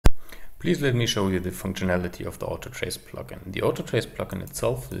Please let me show you the functionality of the autotrace plugin. The autotrace plugin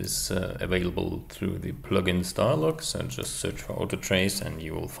itself is available through the plugins dialog, so just search for autotrace and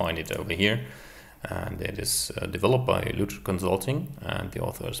you will find it over here. And it is developed by Lutra Consulting, and the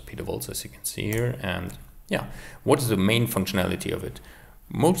author is Peter Volz, as you can see here. And yeah, what is the main functionality of it?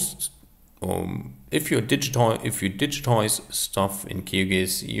 If you digitize stuff in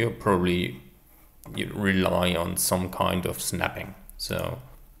QGIS, you rely on some kind of snapping. So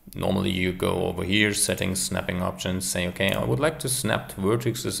normally you go over here, settings, snapping options, say, okay, I would like to snap to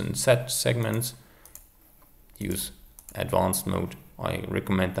vertices and set segments. Use advanced mode, I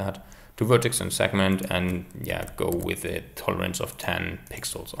recommend that, to vertex and segment, and yeah, go with a tolerance of 10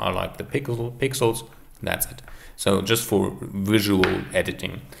 pixels. I like the pixels, that's it. So just for visual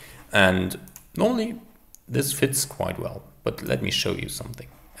editing. And normally this fits quite well, but let me show you something.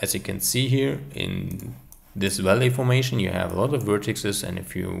 As you can see here in this valley formation, you have a lot of vertices, and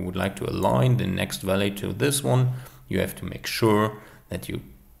if you would like to align the next valley to this one, you have to make sure that you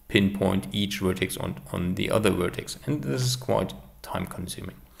pinpoint each vertex on the other vertex, and this is quite time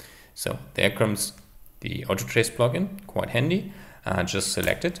consuming. So there comes the autotrace plugin, quite handy. Just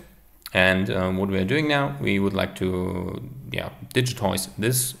select it, and what we are doing now, we would like to digitize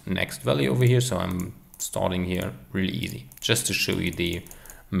this next valley over here. So I'm starting here really easy, just to show you the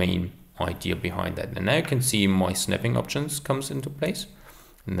main idea behind that. And now you can see my snapping options comes into place,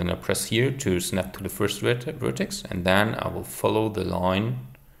 and then I press here to snap to the first vertex, and then I will follow the line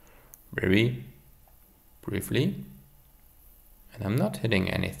very briefly, and I'm not hitting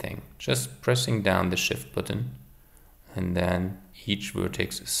anything, just pressing down the shift button, and then each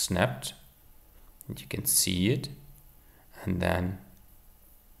vertex is snapped, and you can see it. And then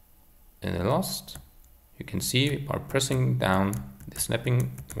in the last, you can see by pressing down the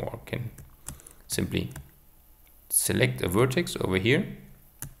snapping, or can simply select a vertex over here,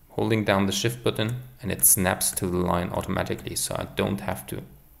 holding down the shift button, and it snaps to the line automatically. So I don't have to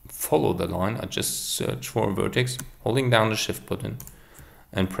follow the line, I just search for a vertex, holding down the shift button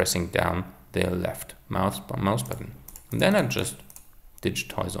and pressing down the left mouse button. And then I just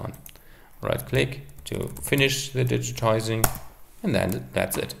digitize on. Right click to finish the digitizing, and then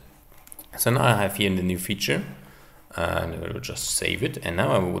that's it. So now I have here the new feature, and I will just save it. And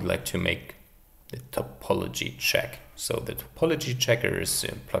now I would like to make the topology check. So the topology checker is a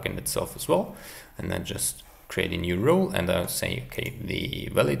plugin itself as well. And then just create a new role, and I'll say, okay, the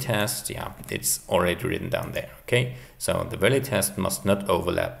valley test, yeah, it's already written down there. Okay, so the valley test must not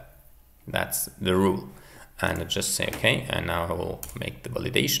overlap. That's the rule. And I just say, okay, and now I will make the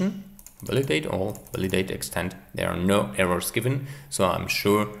validation. Validate all, validate extend. There are no errors given, so I'm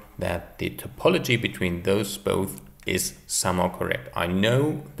sure that the topology between those both is somehow correct. I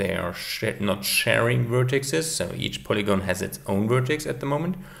know they are not sharing vertices, so each polygon has its own vertex at the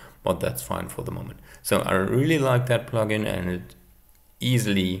moment, but that's fine for the moment. So I really like that plugin, and it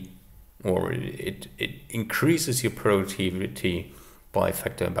easily, or it increases your productivity by a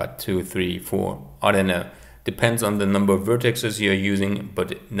factor about 2, 3, 4, I don't know. Depends on the number of vertices you're using,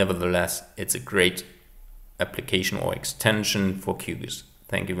 but nevertheless, it's a great application or extension for QGIS.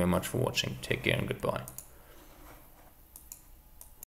 Thank you very much for watching. Take care and goodbye.